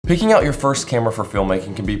Picking out your first camera for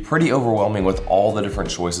filmmaking can be pretty overwhelming with all the different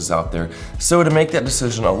choices out there. So to make that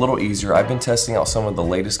decision a little easier, I've been testing out some of the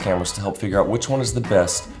latest cameras to help figure out which one is the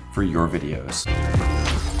best for your videos.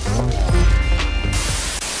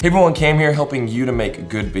 Hey everyone, Cam here, helping you to make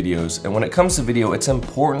good videos. And when it comes to video, it's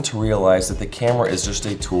important to realize that the camera is just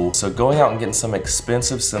a tool. So going out and getting some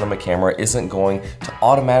expensive cinema camera isn't going to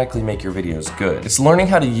automatically make your videos good. It's learning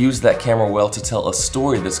how to use that camera well to tell a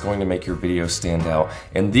story that's going to make your videos stand out.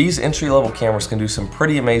 And these entry-level cameras can do some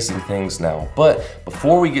pretty amazing things now. But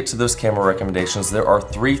before we get to those camera recommendations, there are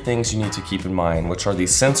 3 things you need to keep in mind, which are the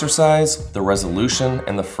sensor size, the resolution,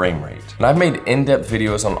 and the frame rate. And I've made in-depth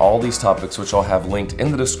videos on all these topics, which I'll have linked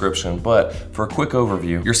in the description, but for a quick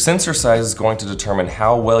overview, your sensor size is going to determine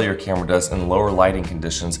how well your camera does in lower lighting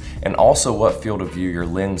conditions and also what field of view your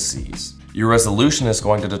lens sees. Your resolution is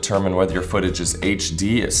going to determine whether your footage is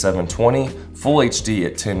HD at 720, Full HD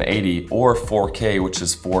at 1080, or 4K, which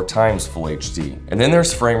is 4 times Full HD. And then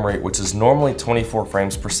there's frame rate, which is normally 24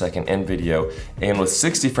 frames per second in video, and with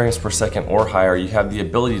 60 frames per second or higher, you have the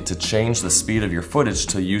ability to change the speed of your footage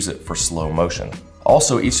to use it for slow motion.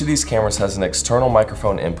 Also, each of these cameras has an external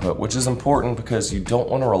microphone input, which is important because you don't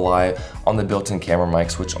want to rely on the built-in camera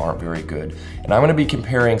mics, which aren't very good. And I'm going to be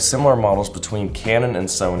comparing similar models between Canon and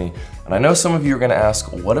Sony. And I know some of you are going to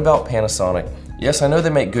ask, what about Panasonic? Yes, I know they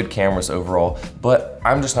make good cameras overall, but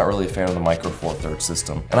I'm just not really a fan of the Micro Four Thirds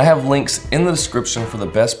system. And I have links in the description for the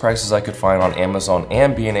best prices I could find on Amazon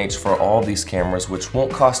and B&H for all these cameras, which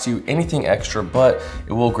won't cost you anything extra, but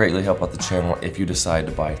it will greatly help out the channel if you decide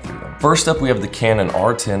to buy through them. First up, we have the Canon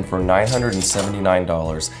R10 for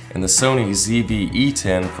 $979 and the Sony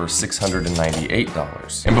ZV-E10 for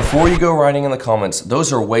 $698. And before you go writing in the comments,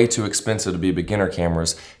 those are way too expensive to be beginner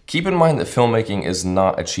cameras. Keep in mind that filmmaking is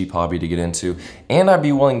not a cheap hobby to get into, and I'd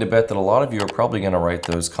be willing to bet that a lot of you are probably going to write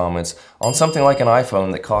those comments on something like an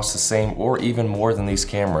iPhone that costs the same or even more than these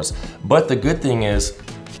cameras. But the good thing is,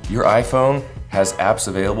 your iPhone has apps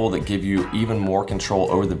available that give you even more control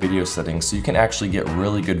over the video settings, so you can actually get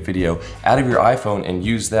really good video out of your iPhone and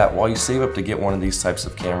use that while you save up to get one of these types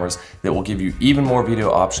of cameras that will give you even more video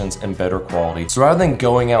options and better quality. So rather than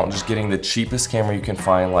going out and just getting the cheapest camera you can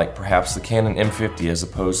find, like perhaps the Canon M50 as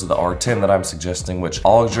opposed to the R10 that I'm suggesting, which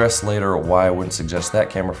I'll address later why I wouldn't suggest that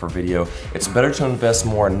camera for video, it's better to invest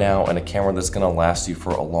more now in a camera that's gonna last you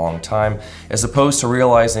for a long time, as opposed to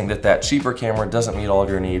realizing that that cheaper camera doesn't meet all of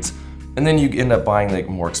your needs, and then you end up buying the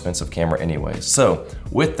more expensive camera anyways. So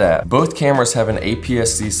with that, both cameras have an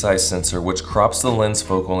APS-C size sensor which crops the lens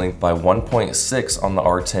focal length by 1.6 on the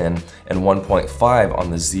R10 and 1.5 on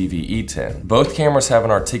the ZV-E10. Both cameras have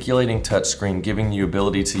an articulating touchscreen giving you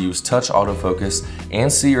ability to use touch autofocus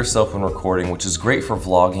and see yourself when recording, which is great for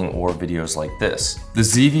vlogging or videos like this. The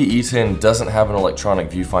ZV-E10 doesn't have an electronic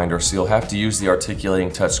viewfinder, so you'll have to use the articulating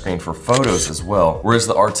touchscreen for photos as well, whereas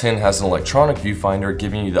the R10 has an electronic viewfinder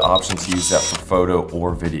giving you the option to use that for photo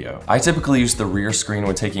or video. I typically use the rear screen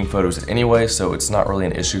when taking photos anyway, so it's not really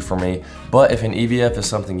an issue for me, but if an EVF is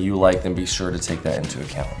something you like, then be sure to take that into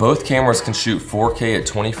account. Both cameras can shoot 4K at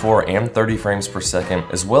 24 and 30 frames per second,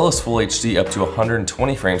 as well as Full HD up to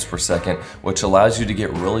 120 frames per second, which allows you to get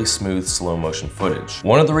really smooth slow motion footage.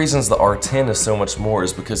 One of the reasons the R10 is so much more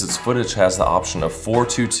is because its footage has the option of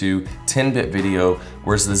 422 10-bit video,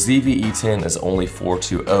 whereas the ZV-E10 is only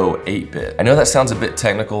 420 8-bit. I know that sounds a bit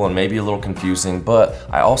technical and maybe a little confusing, but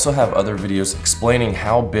I also have other videos explaining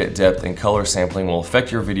how bit depth and color sampling will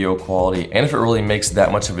affect your video quality and if it really makes that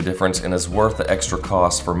much of a difference and is worth the extra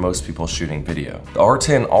cost for most people shooting video. The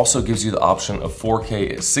R10 also gives you the option of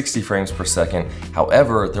 4K at 60 frames per second.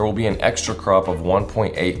 However, there will be an extra crop of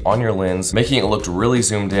 1.8 on your lens, making it look really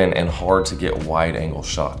zoomed in and hard to get wide angle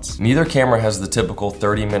shots. Neither camera has the typical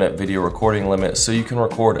 30-minute video recording limit, so you can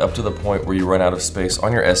record up to the point where you run out of space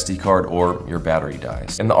on your SD card or your battery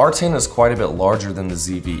dies. And the R10 is quite a bit larger than the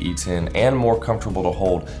ZV-E10 and more comfortable to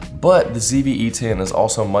hold, but the ZV-E10 is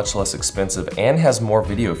also much less expensive and has more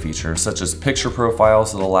video features such as picture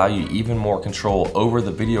profiles that allow you even more control over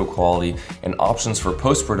the video quality and options for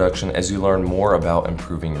post-production as you learn more about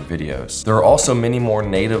improving your videos. There are also many more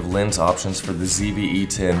native lens options for the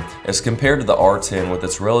ZV-E10 as compared to the R10 with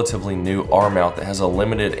its relatively new R mount that has a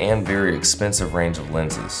limited and very expensive range of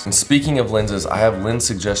lenses. And speaking of lenses, I have lens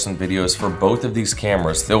suggestion videos for both of these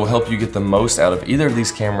cameras that will help you get the most out of either of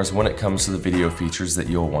these cameras when it comes to the video features that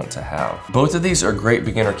you'll want to have. Both of these are great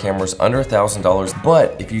beginner cameras under $1,000,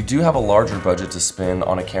 but if you do have a larger budget to spend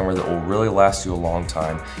on a camera that will really last you a long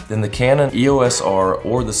time, then the Canon EOS R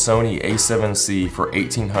or the Sony a7C for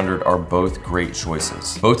 $1,800 are both great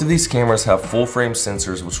choices. Both of these cameras have full frame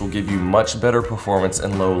sensors which will give you much better performance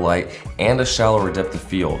in low light and a shallower depth of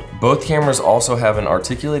field. Both cameras also have have an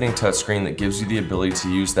articulating touchscreen that gives you the ability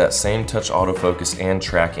to use that same touch autofocus and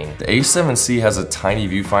tracking. The A7C has a tiny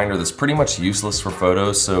viewfinder that's pretty much useless for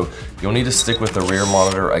photos, so you'll need to stick with the rear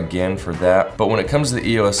monitor again for that. But when it comes to the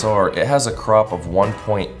EOS R, it has a crop of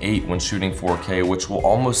 1.8 when shooting 4K, which will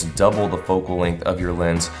almost double the focal length of your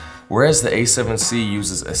lens, whereas the A7C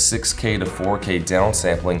uses a 6K to 4K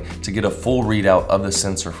downsampling to get a full readout of the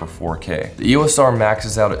sensor for 4K. The EOS R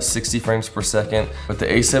maxes out at 60 frames per second, but the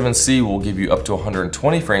A7C will give you up to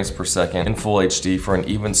 120 frames per second in Full HD for an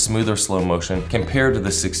even smoother slow motion compared to the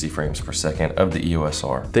 60 frames per second of the EOS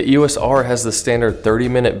R. The EOS R has the standard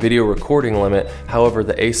 30-minute video recording limit, however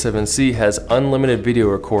the A7C has unlimited video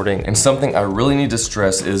recording, and something I really need to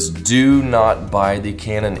stress is do not buy the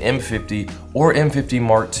Canon M50 or M50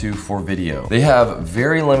 Mark II for video. They have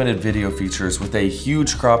very limited video features with a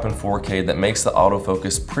huge crop in 4K that makes the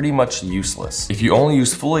autofocus pretty much useless. If you only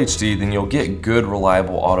use Full HD, then you'll get good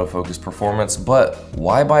reliable autofocus performance, but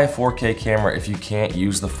why buy a 4K camera if you can't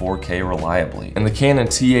use the 4K reliably? And the Canon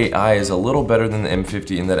T8i is a little better than the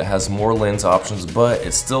M50 in that it has more lens options, but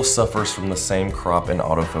it still suffers from the same crop and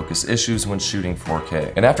autofocus issues when shooting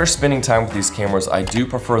 4K. And after spending time with these cameras, I do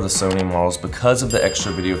prefer the Sony models because of the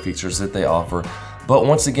extra video features that they offer. But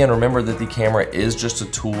once again, remember that the camera is just a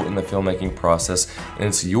tool in the filmmaking process, and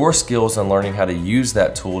it's your skills and learning how to use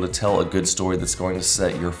that tool to tell a good story that's going to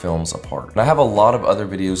set your films apart. And I have a lot of other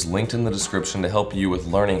videos linked in the description to help you with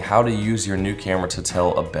learning how to use your new camera to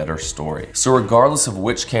tell a better story. So regardless of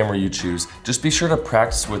which camera you choose, just be sure to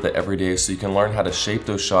practice with it every day so you can learn how to shape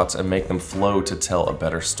those shots and make them flow to tell a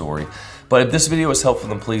better story. But if this video was helpful,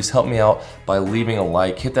 then please help me out by leaving a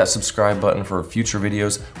like, hit that subscribe button for future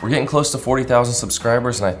videos. We're getting close to 40,000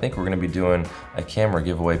 subscribers, and I think we're gonna be doing a camera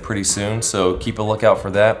giveaway pretty soon, so keep a lookout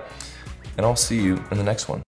for that, and I'll see you in the next one.